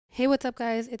Hey, what's up,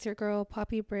 guys? It's your girl,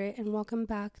 Poppy Britt, and welcome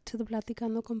back to the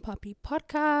Platicando con Poppy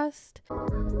podcast.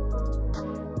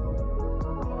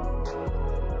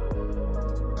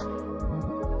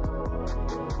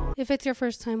 If it's your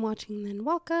first time watching, then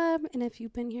welcome. And if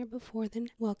you've been here before, then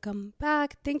welcome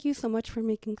back. Thank you so much for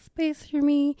making space for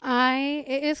me.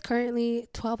 It is currently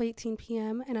 12:18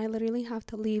 p.m. and I literally have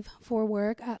to leave for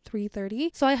work at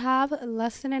 3:30. So I have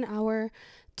less than an hour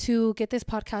to get this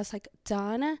podcast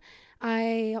done.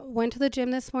 I went to the gym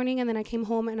this morning and then I came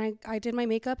home and I did my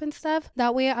makeup and stuff.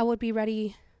 That way I would be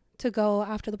ready to go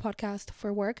after the podcast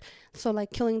for work. So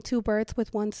killing two birds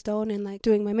with one stone and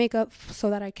doing my makeup so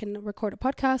that I can record a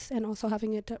podcast and also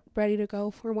having it ready to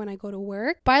go for when I go to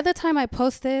work. By the time I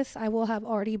post this, I will have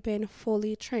already been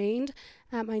fully trained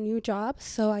at my new job,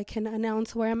 so I can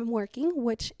announce where I'm working,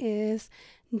 which is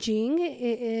Jing.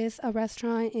 It is a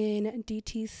restaurant in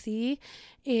DTC.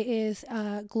 It is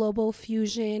a global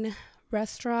fusion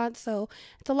restaurant, so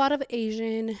it's a lot of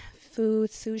Asian food,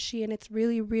 sushi, and it's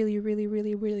really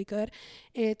good.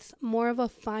 It's more of a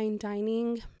fine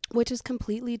dining, which is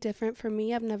completely different for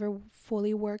me. I've never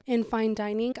fully worked in fine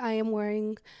dining. I am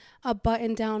wearing a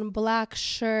button-down black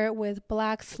shirt with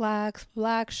black slacks,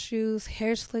 black shoes,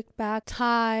 hair slicked back,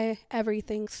 tie,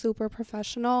 everything super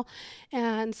professional.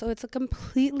 And so it's a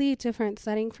completely different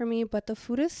setting for me, but the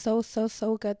food is so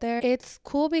good there. It's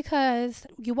cool because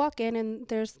you walk in and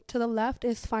there's to the left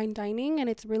is fine dining and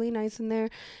it's really nice in there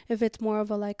if it's more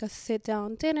of a sit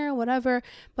down dinner, whatever.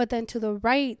 But then to the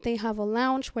right, they have a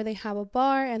lounge where they have a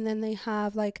bar, and then they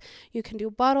have you can do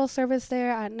bottle service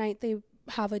there. At night they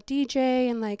have a DJ,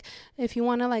 and if you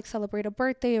want to celebrate a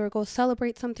birthday or go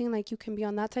celebrate something, you can be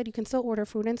on that side. You can still order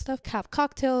food and stuff, have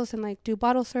cocktails and do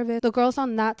bottle service. The girls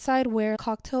on that side wear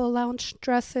cocktail lounge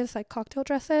dresses, cocktail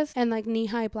dresses, and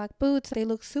knee-high black boots. They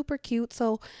look super cute,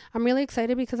 so I'm really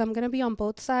excited because I'm gonna be on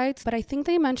both sides. But I think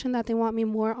they mentioned that they want me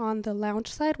more on the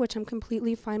lounge side, which I'm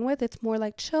completely fine with. It's more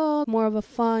chill, more of a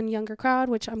fun younger crowd,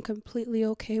 which I'm completely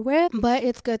okay with. But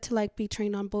it's good to be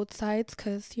trained on both sides,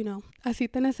 because así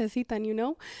te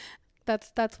necesitan,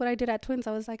 That's what I did at Twins.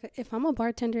 I was if I'm a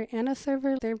bartender and a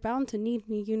server, they're bound to need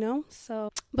me, So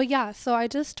I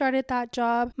just started that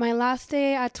job. My last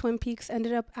day at Twin Peaks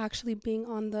ended up actually being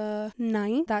on the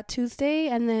 9th, that Tuesday,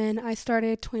 and then I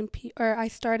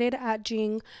started at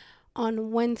Jing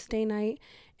on Wednesday night,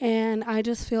 and I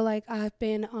just feel like I've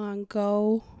been on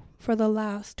go for the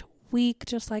last week,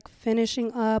 just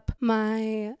finishing up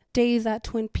my days at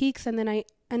Twin Peaks, and then I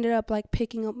ended up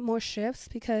picking up more shifts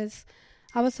because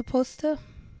I was supposed to,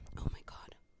 oh my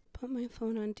God, put my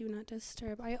phone on Do Not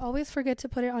Disturb. I always forget to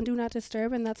put it on Do Not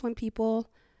Disturb, and that's when people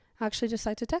actually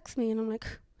decide to text me, and I'm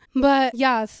but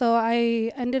yeah, so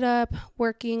I ended up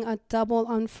working a double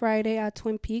on Friday at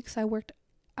Twin Peaks. I worked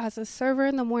as a server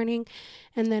in the morning,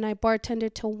 and then I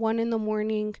bartended till 1:30 in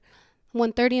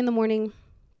the morning.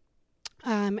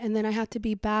 And then I had to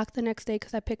be back the next day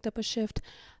because I picked up a shift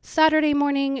Saturday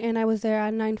morning, and I was there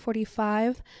at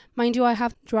 9:45. Mind you, I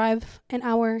have to drive an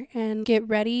hour and get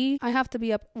ready. I have to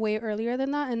be up way earlier than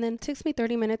that, and then it takes me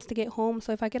 30 minutes to get home.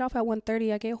 So if I get off at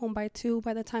 1:30, I get home by 2.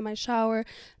 By the time I shower,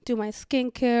 do my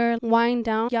skincare, wind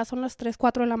down, ya son las 3,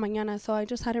 4 de la mañana. So I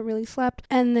just hadn't really slept.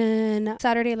 And then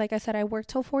Saturday, like I said, I worked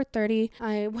till 4:30.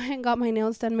 I went and got my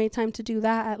nails done, made time to do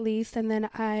that at least. And then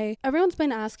everyone's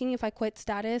been asking if I quit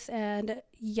Status, and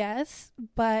yes,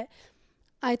 but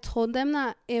I told them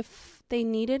that if they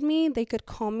needed me, they could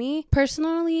call me.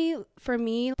 Personally, for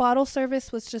me, bottle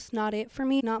service was just not it for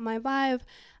me, not my vibe.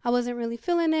 I wasn't really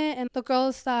feeling it, and the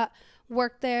girls that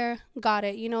worked there got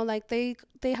it,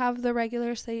 they have the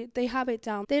regulars, they have it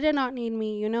down. They did not need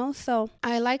me, So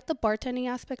I like the bartending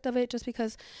aspect of it just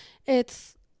because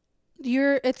it's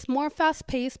more fast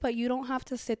paced, but you don't have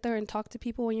to sit there and talk to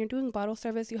people. When you're doing bottle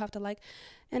service, you have to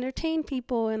entertain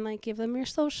people and give them your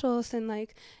socials and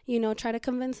try to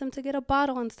convince them to get a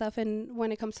bottle and stuff. And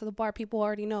when it comes to the bar, people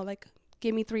already know,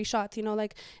 give me 3 shots,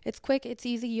 it's quick, it's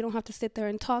easy, you don't have to sit there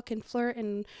and talk and flirt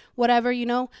and whatever,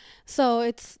 so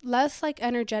it's less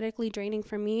energetically draining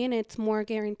for me, and it's more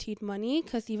guaranteed money,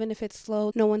 because even if it's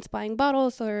slow, no one's buying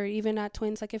bottles. Or even at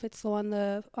Twins, if it's slow on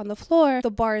the floor,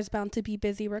 the bar is bound to be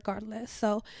busy regardless.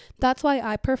 So that's why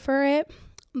I prefer it.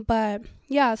 But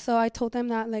yeah, so I told them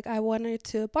that I wanted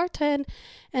to bartend,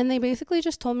 and they basically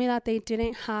just told me that they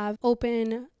didn't have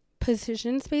open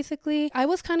positions. Basically, I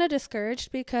was kind of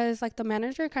discouraged because the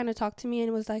manager kind of talked to me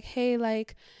and was hey,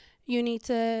 you need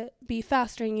to be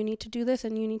faster and you need to do this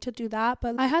and you need to do that.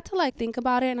 But I had to think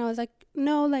about it, and I was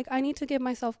no, I need to give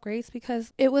myself grace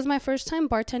because it was my first time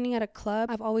bartending at a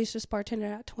club. I've always just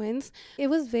bartended at Twins. It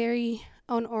was very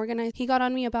unorganized. He got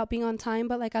on me about being on time,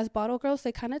 but as bottle girls,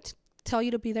 they kind of tell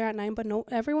you to be there at 9, but no,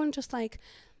 everyone just like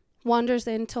wanders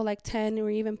in till like 10 or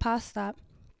even past that.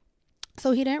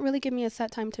 So he didn't really give me a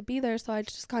set time to be there. So I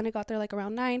just kind of got there like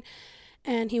around 9.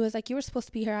 And he was like, you were supposed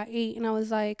to be here at 8. And I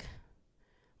was like,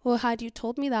 well, had you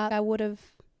told me that, I would have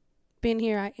been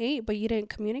here at 8, but you didn't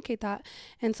communicate that.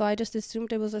 And so I just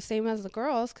assumed it was the same as the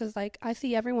girls, because like I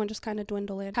see everyone just kind of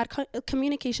dwindle in. Had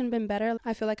communication been better,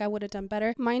 I feel like I would have done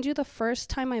better. Mind you, the first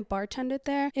time I bartended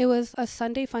there, it was a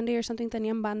Sunday fun day or something,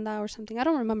 tenían banda or something, I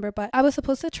don't remember, but I was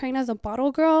supposed to train as a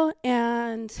bottle girl,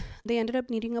 and they ended up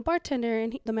needing a bartender,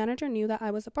 and the manager knew that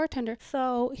I was a bartender,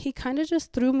 so he kind of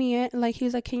just threw me in. Like, he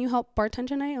was like, can you help bartend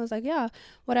tonight? I was like, yeah,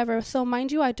 whatever. So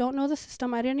mind you, I don't know the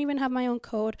system. I didn't even have my own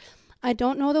code. I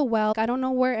don't know the well. I don't know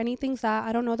where anything's at.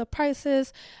 I don't know the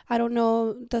prices. I don't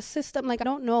know the system. Like, I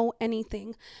don't know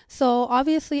anything. So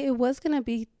obviously it was going to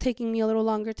be taking me a little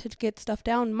longer to get stuff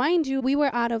down. Mind you, we were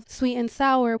out of sweet and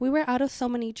sour. We were out of so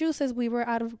many juices. We were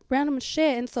out of random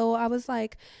shit. And so I was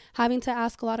like having to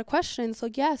ask a lot of questions. So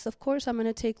yes, of course I'm going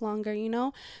to take longer, you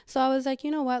know? So I was like, you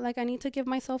know what? Like, I need to give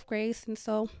myself grace. And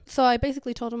so I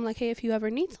basically told him like, hey, if you ever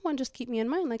need someone, just keep me in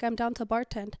mind. Like, I'm down to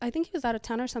bartend. I think he was out of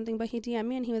town or something, but he DM'd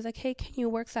me and he was like, hey, can you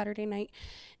work Saturday night?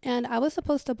 And I was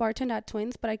supposed to bartend at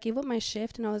Twins, but I gave up my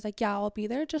shift and I was like, yeah, I'll be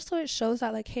there, just so it shows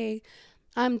that like, hey,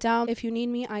 I'm down. If you need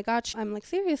me, I got you. I'm like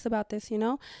serious about this, you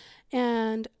know?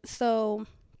 And so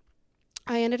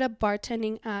I ended up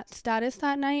bartending at Status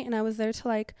that night, and I was there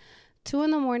till like 2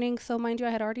 in the morning. So mind you, I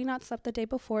had already not slept the day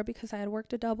before because I had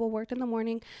worked a double, worked in the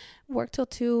morning, worked till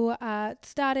 2 at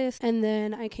Status, and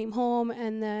then I came home,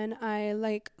 and then I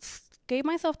like gave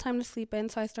myself time to sleep in,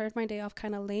 so I started my day off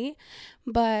kind of late.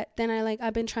 But then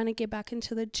I've been trying to get back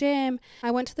into the gym.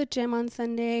 I went to the gym on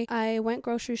Sunday. I went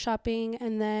grocery shopping,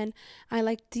 and then I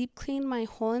like deep cleaned my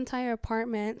whole entire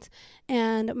apartment.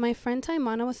 And my friend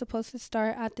Taimana was supposed to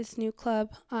start at this new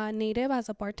club, Native, as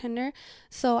a bartender.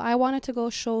 So I wanted to go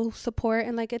show support,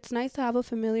 and like, it's nice to have a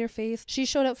familiar face. She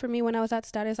showed up for me when I was at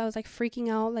Status. I was like freaking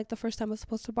out, like the first time I was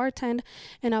supposed to bartend,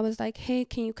 and I was like, hey,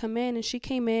 can you come in? And she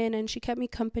came in and she kept me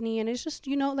company, and it's just,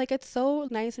 you know, like, it's so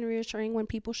nice and reassuring when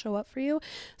people show up for you.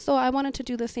 So I wanted to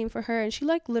do the same for her, and she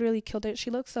like literally killed it.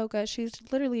 She looks so good. She's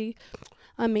literally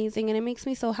amazing, and it makes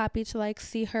me so happy to like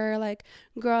see her like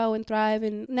grow and thrive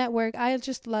and network. I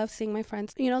just love seeing my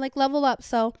friends, you know, like level up.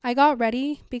 So I got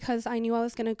ready because I knew I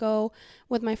was gonna go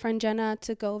with my friend Jenna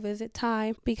to go visit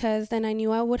Ty, because then I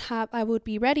knew I would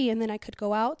be ready, and then I could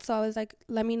go out. So I was like,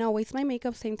 let me not waste my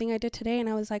makeup, same thing I did today. And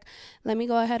I was like, let me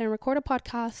go ahead and record a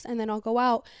podcast, and then I'll go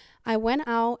out. I went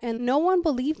out, and no one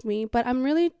believed me, but I'm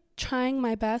really trying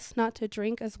my best not to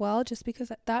drink as well, just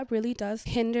because that really does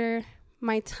hinder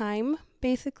my time.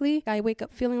 Basically, I wake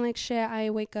up feeling like shit. I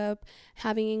wake up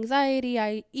having anxiety.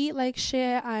 I eat like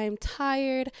shit. I'm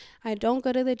tired. I don't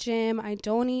go to the gym. I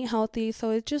don't eat healthy.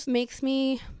 So it just makes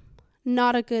me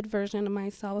not a good version of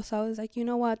myself. So I was like, you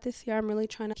know what, this year I'm really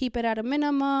trying to keep it at a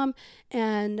minimum,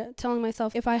 and telling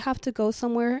myself, if I have to go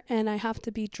somewhere and I have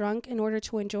to be drunk in order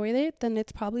to enjoy it, then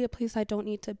it's probably a place I don't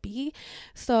need to be.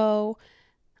 So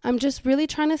I'm just really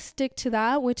trying to stick to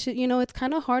that, which, you know, it's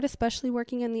kind of hard, especially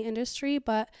working in the industry,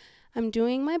 but I'm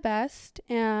doing my best.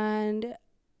 And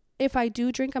if I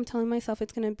do drink, I'm telling myself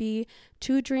it's going to be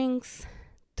 2 drinks,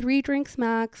 3 drinks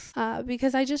max,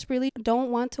 because I just really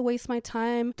don't want to waste my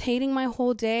time hating my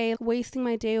whole day, wasting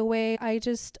my day away.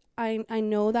 I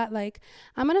know that like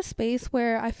I'm in a space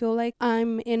where I feel like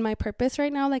I'm in my purpose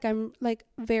right now. Like, I'm like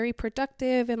very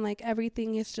productive, and like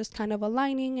everything is just kind of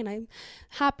aligning, and I'm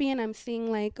happy, and I'm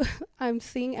seeing like I'm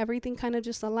seeing everything kind of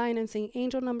just align, and seeing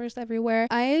angel numbers everywhere.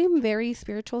 I am very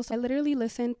spiritual, so I literally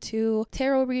listen to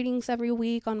tarot readings every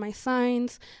week on my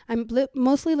signs. I'm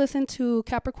mostly listen to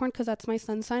Capricorn because that's my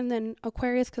sun sign, then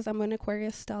Aquarius because I'm an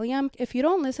Aquarius stellium. If you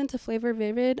don't listen to Flavor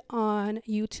Vivid on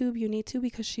YouTube, you need to,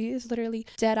 because she is literally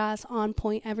dead ass on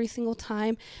point every single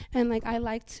time. And like, I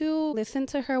like to listen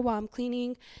to her while I'm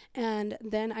cleaning, and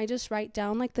then I just write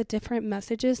down like the different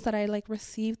messages that I like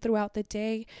receive throughout the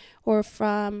day or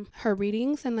from her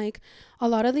readings. And like, a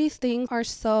lot of these things are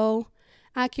so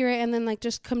accurate, and then like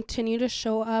just continue to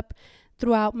show up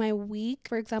throughout my week.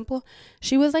 For example,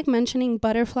 she was like mentioning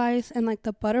butterflies and like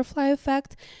the butterfly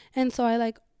effect, and so I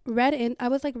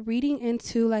was like reading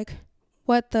into like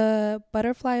what the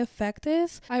butterfly effect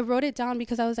is. I wrote it down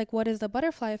because I was like, what is the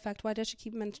butterfly effect? Why does she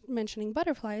keep mentioning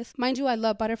butterflies? Mind you, I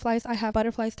love butterflies. I have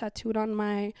butterflies tattooed on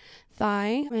my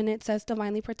thigh, and it says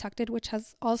divinely protected, which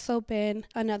has also been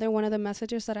another one of the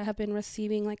messages that I have been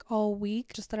receiving like all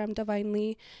week, just that I'm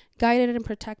divinely guided and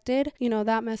protected, you know,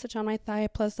 that message on my thigh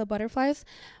plus the butterflies.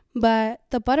 But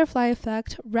the butterfly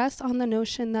effect rests on the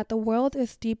notion that the world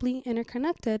is deeply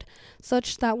interconnected,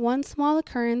 such that one small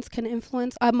occurrence can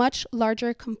influence a much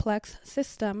larger complex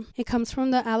system. It comes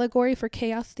from the allegory for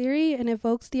chaos theory and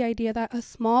evokes the idea that a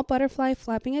small butterfly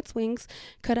flapping its wings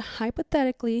could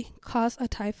hypothetically cause a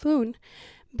typhoon.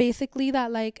 Basically,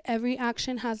 that like every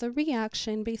action has a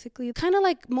reaction, basically kind of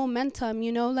like momentum,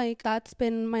 you know, like that's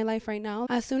been my life right now.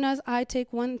 As soon as I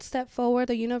take one step forward,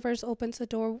 the universe opens the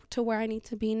door to where I need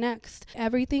to be next.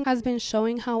 Everything has been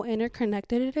showing how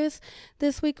interconnected it is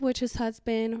this week, which has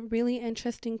been really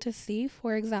interesting to see.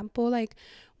 For example, like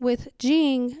with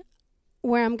Jing,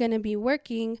 where I'm gonna be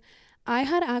working, I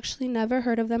had actually never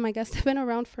heard of them. I guess they've been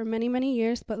around for many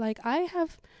years, but like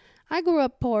I grew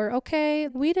up poor, okay?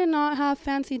 We did not have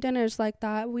fancy dinners like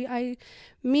that.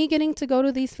 Me getting to go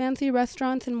to these fancy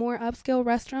restaurants and more upscale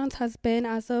restaurants has been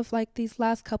as of like these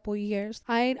last couple years.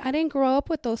 I didn't grow up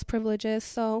with those privileges,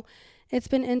 so it's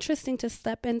been interesting to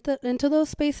step into those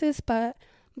spaces. But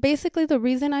basically, the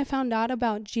reason I found out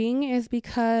about Jing is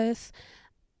because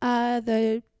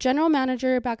the general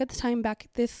manager back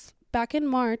in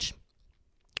March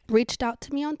reached out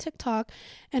to me on TikTok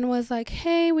and was like,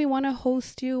 hey, we want to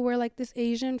host you. We're like this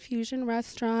Asian fusion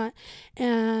restaurant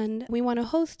and we want to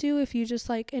host you if you just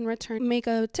like in return make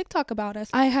a TikTok about us.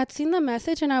 I had seen the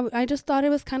message and I just thought it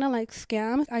was kind of like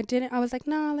scam. I was like,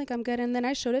 nah, like I'm good. And then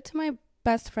I showed it to my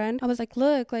best friend. I was like,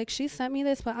 look, like she sent me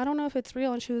this, but I don't know if it's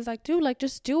real. And she was like, dude, like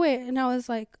just do it. And I was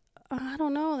like, I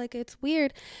don't know, like it's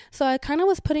weird. So I kind of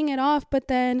was putting it off, but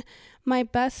then my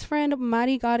best friend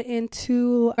Mari got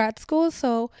into grad school,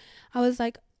 so I was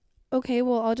like, okay,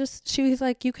 well she was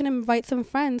like, you can invite some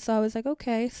friends. So I was like,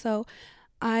 okay, so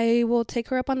I will take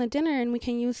her up on the dinner and we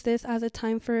can use this as a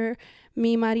time for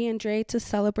me, Mari, and Dre to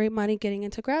celebrate Mari getting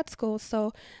into grad school.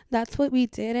 So that's what we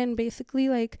did. And basically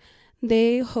like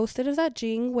they hosted us at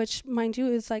Jing, which mind you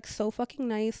is like so fucking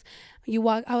nice. I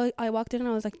walked in and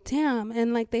I was like, damn.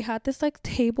 And like they had this like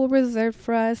table reserved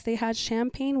for us. They had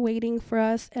champagne waiting for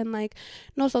us. And like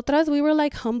nosotras, we were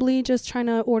like humbly just trying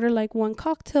to order like one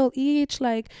cocktail each,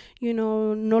 like, you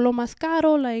know, no lo más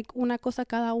caro, like una cosa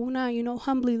cada una, you know,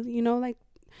 humbly, you know, like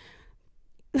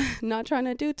not trying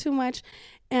to do too much.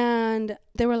 And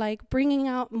they were like bringing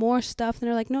out more stuff and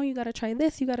they're like, no, you gotta try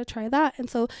this, you gotta try that. And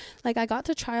so like I got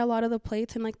to try a lot of the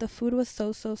plates and like the food was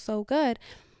so good.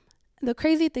 The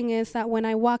crazy thing is that when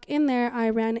I walk in there, I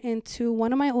ran into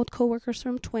one of my old coworkers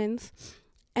from Twins,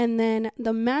 and then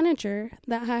the manager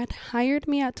that had hired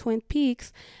me at Twin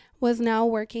Peaks was now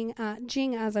working at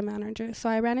Jing as a manager. So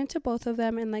I ran into both of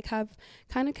them and like have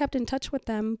kind of kept in touch with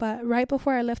them. But right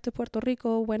before I left to Puerto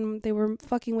Rico, when they were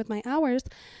fucking with my hours,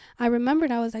 I remembered,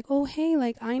 I was like, oh, hey,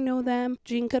 like I know them.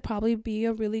 Jing could probably be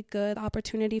a really good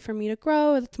opportunity for me to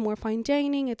grow. It's more fine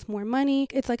dining. It's more money.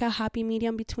 It's like a happy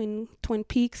medium between Twin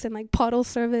Peaks and like bottle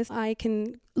service. I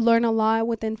can learn a lot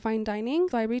within fine dining.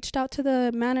 So I reached out to the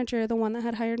manager, the one that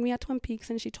had hired me at Twin Peaks,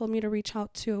 and she told me to reach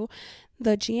out to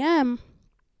the GM.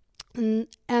 And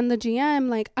the GM,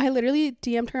 like I literally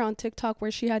DM'd her on TikTok where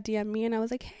she had DM'd me, and I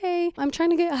was like, hey, I'm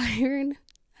trying to get hired.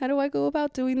 How do I go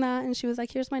about doing that? And she was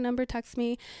like, here's my number, text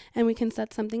me and we can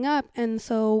set something up. And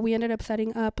so we ended up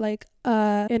setting up like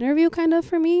a interview kind of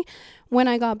for me when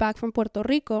I got back from Puerto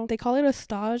Rico. They call it a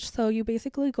stage. So you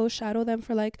basically go shadow them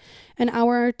for like an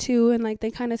hour or two, and like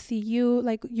they kind of see you,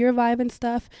 like your vibe and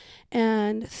stuff,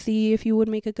 and see if you would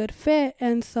make a good fit.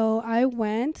 And so I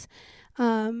went.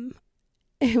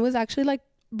 It was actually like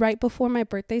right before my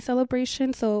birthday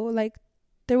celebration. So like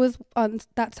there was on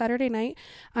that Saturday night,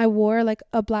 I wore like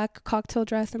a black cocktail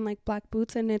dress and like black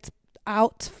boots, and it's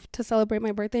out to celebrate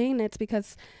my birthday. And it's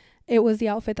because it was the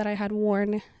outfit that I had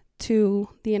worn to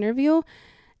the interview.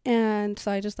 And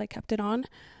so I just like kept it on.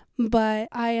 But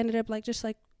I ended up like just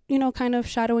like, you know, kind of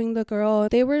shadowing the girl.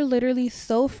 They were literally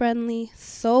so friendly,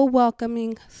 so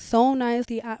welcoming, so nice.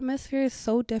 The atmosphere is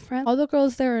so different. All the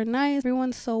girls there are nice.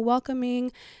 Everyone's so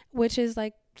welcoming, which is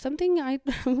like something I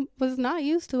was not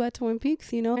used to at Twin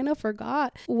Peaks, you know. I kind of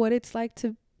forgot what it's like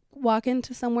to walk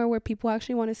into somewhere where people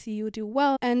actually want to see you do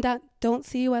well and that don't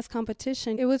see you as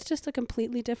competition. It was just a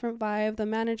completely different vibe. The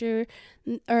manager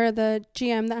or the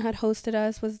GM that had hosted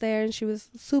us was there, and she was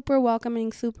super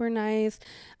welcoming, super nice.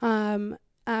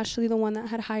 Ashley, the one that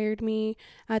had hired me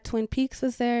at Twin Peaks,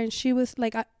 was there, and she was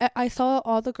like, I saw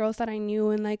all the girls that I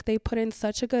knew, and like they put in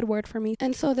such a good word for me.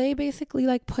 And so they basically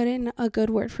like put in a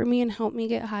good word for me and helped me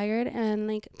get hired. And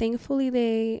like thankfully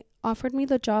they offered me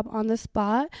the job on the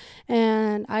spot,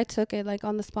 and I took it like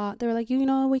on the spot. They were like, you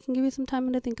know, we can give you some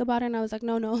time to think about it. And I was like,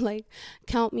 no, like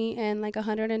count me in, like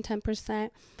 110%.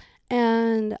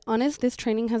 And honest, this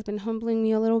training has been humbling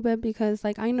me a little bit because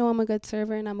like I know I'm a good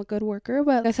server and I'm a good worker,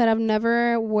 but like I said, I've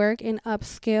never worked in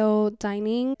upscale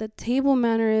dining. The table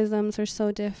mannerisms are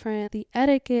so different. The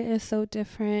etiquette is so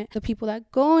different. The people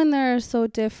that go in there are so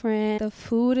different. The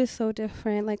food is so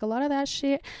different. Like a lot of that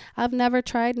shit I've never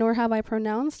tried, nor have I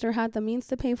pronounced or had the means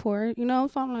to pay for, you know?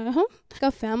 So I'm like, Like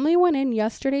a family went in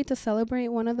yesterday to celebrate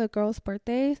one of the girls'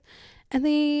 birthdays and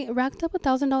they racked up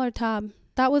 $1,000 tab.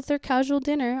 That was their casual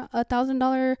dinner,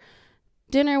 $1,000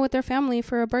 dinner with their family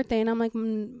for a birthday. And I'm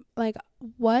like,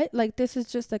 what? Like, this is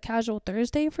just a casual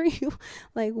Thursday for you?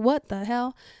 Like, what the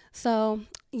hell? So,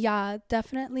 yeah,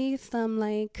 definitely some,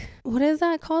 like, what is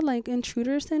that called? Like,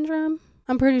 intruder syndrome?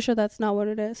 I'm pretty sure that's not what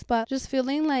it is. But just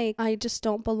feeling like I just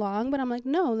don't belong. But I'm like,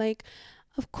 no, like,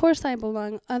 of course I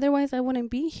belong. Otherwise I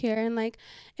wouldn't be here. And like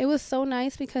it was so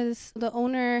nice because the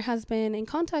owner has been in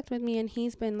contact with me and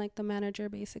he's been like the manager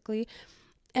basically.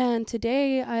 And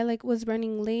today I like was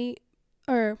running late,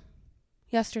 or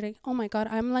yesterday. Oh my god,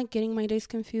 I'm like getting my days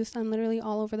confused. I'm literally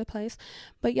all over the place.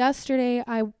 But yesterday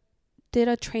I did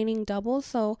a training double.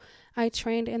 So I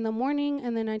trained in the morning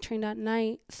and then I trained at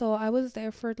night. So I was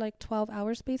there for like 12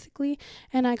 hours basically.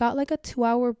 And I got like a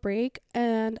 2-hour break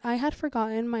and I had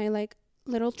forgotten my like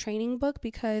little training book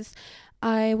because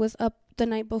I was up the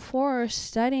night before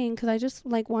studying because I just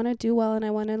like want to do well and I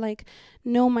want to like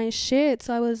know my shit.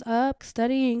 So I was up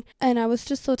studying and I was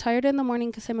just so tired in the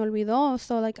morning because se me olvidó.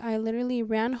 So like I literally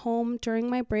ran home during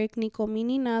my break, ni comí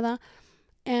ni nada.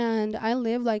 And I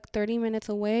live like 30 minutes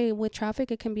away. With traffic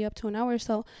it can be up to an hour.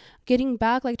 So getting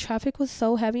back, like traffic was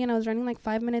so heavy and I was running like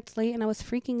 5 minutes late and I was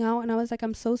freaking out and I was like,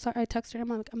 I'm so sorry. I texted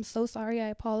him, I'm like, I'm so sorry, I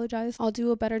apologize, I'll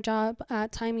do a better job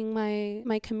at timing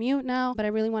my commute now, but I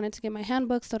really wanted to get my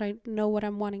handbook so that I know what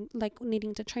I'm wanting, like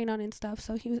needing to train on and stuff.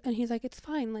 So he's like, it's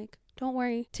fine, like don't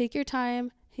worry, take your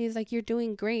time. He's like, you're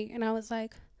doing great. And I was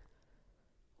like,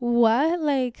 what?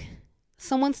 Like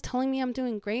someone's telling me I'm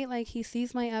doing great, like he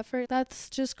sees my effort. That's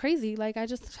just crazy. Like I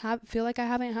just feel like I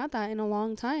haven't had that in a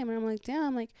long time. And I'm like,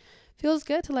 damn, like feels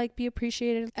good to like be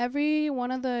appreciated. Every one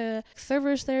of the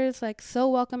servers there is like so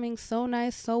welcoming, so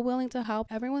nice, so willing to help.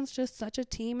 Everyone's just such a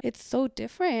team. It's so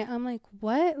different. I'm like,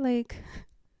 what? Like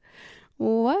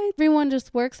what? Everyone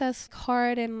just works as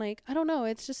hard and like I don't know,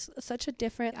 it's just such a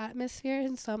different atmosphere.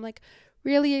 And so I'm like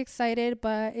really excited,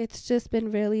 but it's just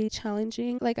been really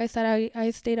challenging. Like I said, I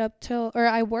stayed up till, or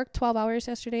I worked 12 hours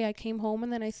yesterday. I came home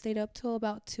and then I stayed up till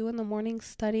about 2 in the morning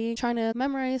studying, trying to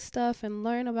memorize stuff and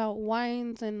learn about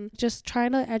wines and just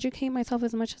trying to educate myself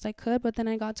as much as I could. But then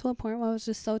I got to a point where I was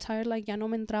just so tired, like ya no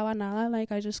me entraba nada,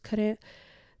 like I just couldn't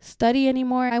study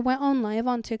anymore. I went on live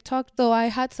on TikTok, though I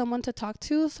had someone to talk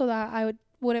to so that I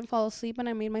wouldn't fall asleep, and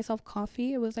I made myself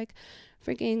coffee. It was like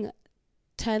freaking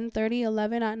 10:30,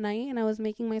 11 at night, and I was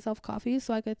making myself coffee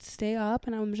so I could stay up.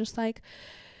 And I'm just like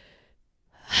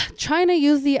trying to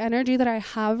use the energy that I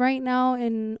have right now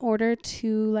in order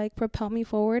to like propel me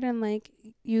forward and like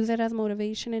use it as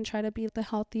motivation and try to be the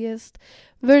healthiest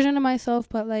version of myself.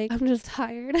 But like I'm just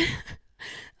tired.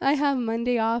 I have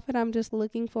Monday off and I'm just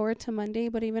looking forward to Monday.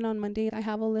 But even on Monday, I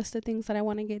have a list of things that I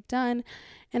want to get done,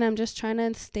 and I'm just trying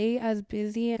to stay as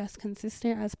busy, as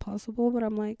consistent as possible. But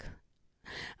I'm like,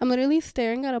 I'm literally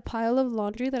staring at a pile of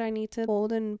laundry that I need to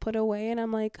fold and put away, and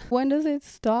I'm like, when does it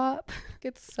stop?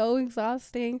 It's so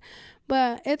exhausting,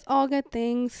 but it's all good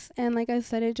things. And like I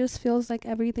said, it just feels like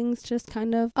everything's just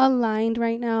kind of aligned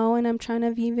right now, and I'm trying to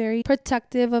be very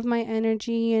protective of my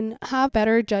energy and have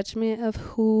better judgment of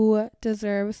who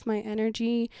deserves my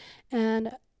energy.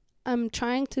 And I'm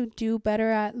trying to do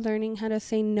better at learning how to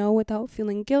say no without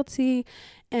feeling guilty,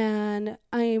 and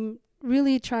I'm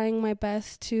really trying my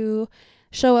best to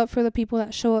show up for the people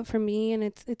that show up for me. And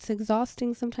it's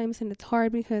exhausting sometimes, and it's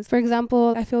hard because, for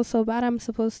example, I feel so bad. I'm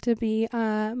supposed to be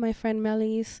at my friend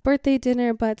Melly's birthday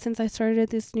dinner, but since I started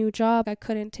this new job, I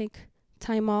couldn't take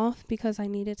time off because I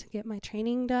needed to get my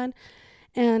training done.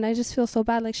 And I just feel so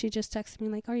bad. Like she just texted me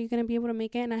like, are you going to be able to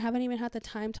make it? And I haven't even had the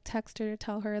time to text her to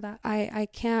tell her that I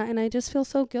can't. And I just feel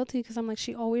so guilty because I'm like,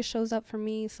 she always shows up for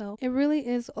me. So it really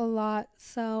is a lot.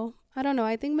 So I don't know.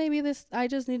 I think maybe I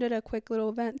just needed a quick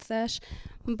little vent sesh,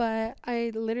 but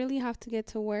I literally have to get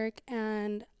to work,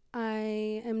 and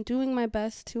I am doing my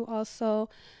best to also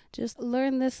just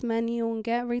learn this menu and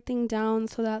get everything down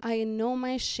so that I know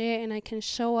my shit and I can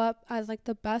show up as like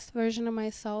the best version of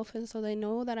myself. And so they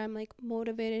know that I'm like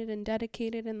motivated and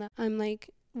dedicated, and that I'm like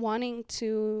wanting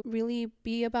to really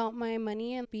be about my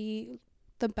money and be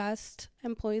the best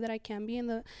employee that I can be.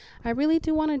 And I really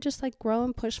do want to just like grow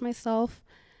and push myself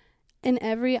in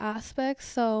every aspect.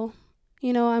 So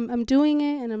you know, I'm doing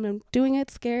it, and I'm doing it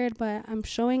scared, but I'm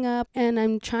showing up, and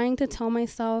I'm trying to tell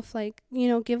myself, like, you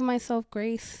know, give myself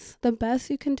grace. The best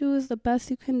you can do is the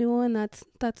best you can do, and that's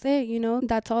it, you know.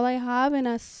 That's all I have, and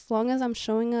as long as I'm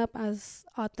showing up as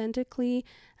authentically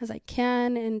as I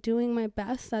can and doing my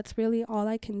best, that's really all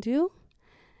I can do.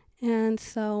 And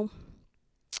so,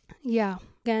 yeah,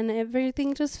 again,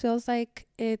 everything just feels like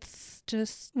it's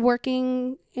just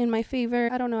working in my favor.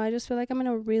 I don't know, I just feel like I'm in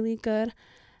a really good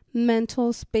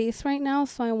mental space right now,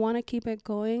 so I want to keep it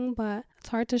going, but it's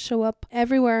hard to show up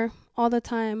everywhere all the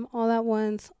time, all at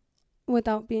once,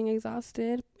 without being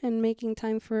exhausted and making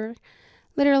time for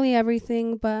literally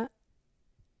everything. But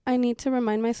I need to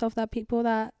remind myself that people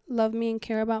that love me and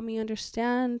care about me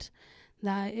understand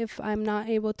that if I'm not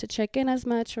able to check in as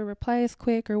much or reply as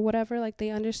quick or whatever, like, they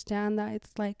understand that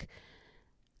it's like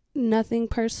nothing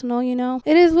personal, you know.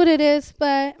 It is what it is,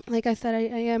 but like I said,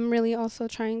 I am really also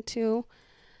trying to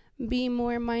be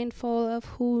more mindful of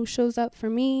who shows up for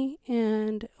me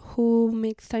and who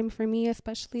makes time for me,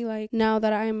 especially like now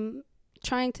that I'm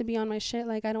trying to be on my shit.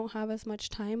 Like, I don't have as much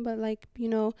time, but like, you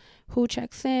know, who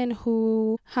checks in,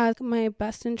 who has my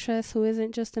best interest, who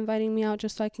isn't just inviting me out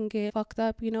just so I can get fucked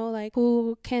up, you know, like,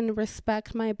 who can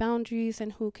respect my boundaries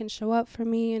and who can show up for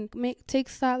me and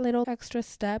takes that little extra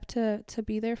step to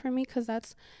be there for me. Because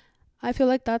I feel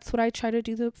like that's what I try to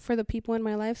do for the people in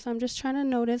my life. So I'm just trying to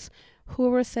notice who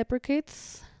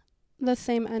reciprocates the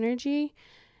same energy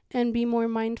and be more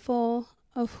mindful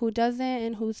of who doesn't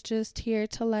and who's just here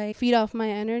to like feed off my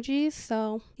energy.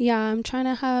 So yeah, I'm trying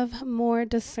to have more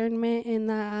discernment in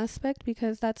that aspect,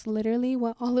 because that's literally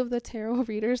what all of the tarot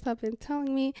readers have been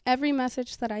telling me. Every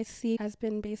message that I see has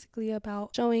been basically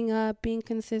about showing up, being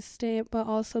consistent, but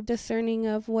also discerning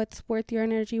of what's worth your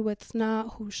energy, what's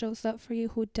not, who shows up for you,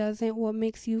 who doesn't, what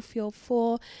makes you feel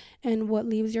full and what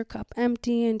leaves your cup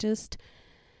empty. And just,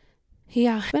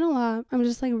 yeah, it's been a lot. I'm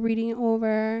just like reading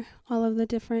over all of the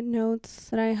different notes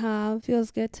that I have.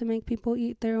 Feels good to make people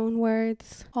eat their own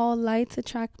words. All lights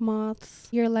attract moths.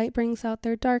 Your light brings out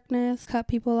their darkness. Cut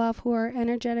people off who are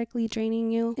energetically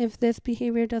draining you. If this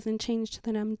behavior doesn't change,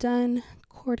 then I'm done.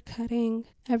 Cord cutting.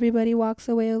 Everybody walks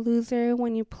away a loser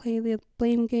when you play the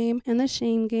blame game and the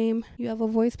shame game. You have a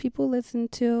voice people listen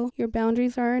to. Your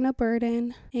boundaries aren't a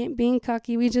burden. Ain't being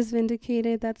cocky, we just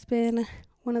vindicated. That's been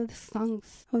one of the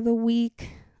songs of the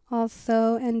week.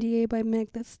 Also, NDA by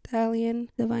Meg Thee Stallion.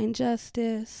 Divine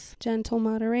Justice. Gentle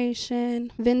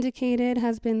Moderation. Vindicated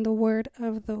has been the word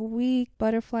of the week.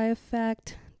 Butterfly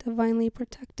Effect. Divinely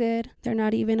Protected. They're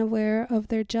not even aware of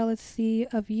their jealousy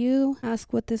of you.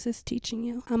 Ask what this is teaching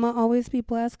you. I'ma always be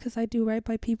blessed because I do right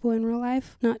by people in real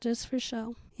life, not just for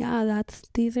show. Yeah,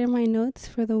 these are my notes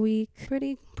for the week.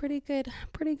 Pretty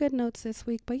good notes this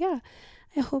week. But yeah,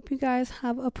 I hope you guys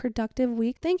have a productive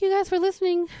week. Thank you guys for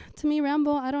listening to me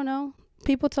ramble. I don't know.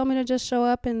 People told me to just show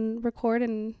up and record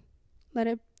and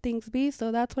let things be.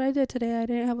 So that's what I did today. I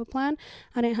didn't have a plan.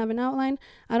 I didn't have an outline.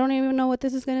 I don't even know what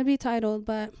this is going to be titled,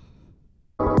 but